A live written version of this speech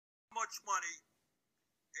much money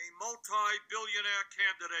a multi-billionaire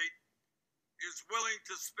candidate is willing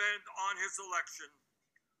to spend on his election,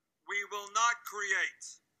 we will not create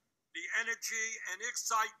the energy and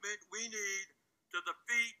excitement we need to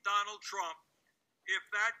defeat Donald Trump if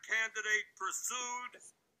that candidate pursued,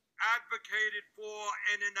 advocated for,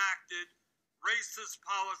 and enacted racist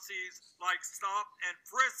policies like stop and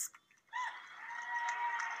frisk,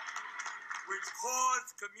 which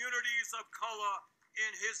caused communities of color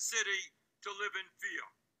in his city to live in fear.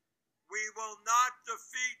 We will not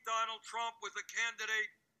defeat Donald Trump with a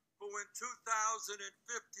candidate who in 2015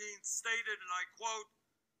 stated, and I quote,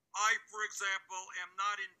 "I, for example, am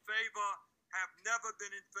not in favor, have never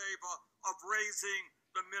been in favor of raising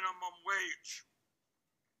the minimum wage."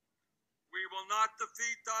 We will not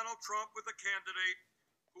defeat Donald Trump with a candidate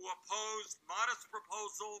who opposed modest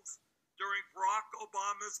proposals during Barack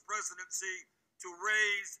Obama's presidency to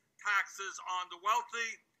raise taxes on the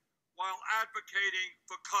wealthy while advocating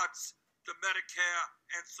for cuts to Medicare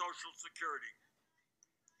and Social Security.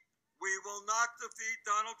 We will not defeat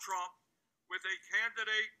Donald Trump with a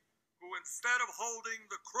candidate who, instead of holding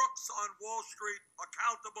the crooks on Wall Street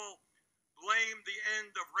accountable, blamed the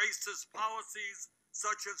end of racist policies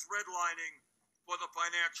such as redlining for the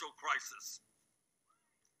financial crisis.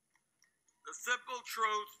 The simple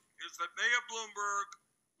truth is that Mayor Bloomberg,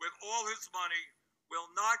 with all his money, will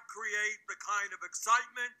not create the kind of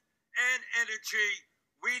excitement and energy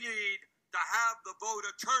we need to have the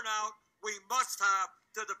voter turnout we must have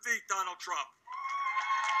to defeat Donald Trump.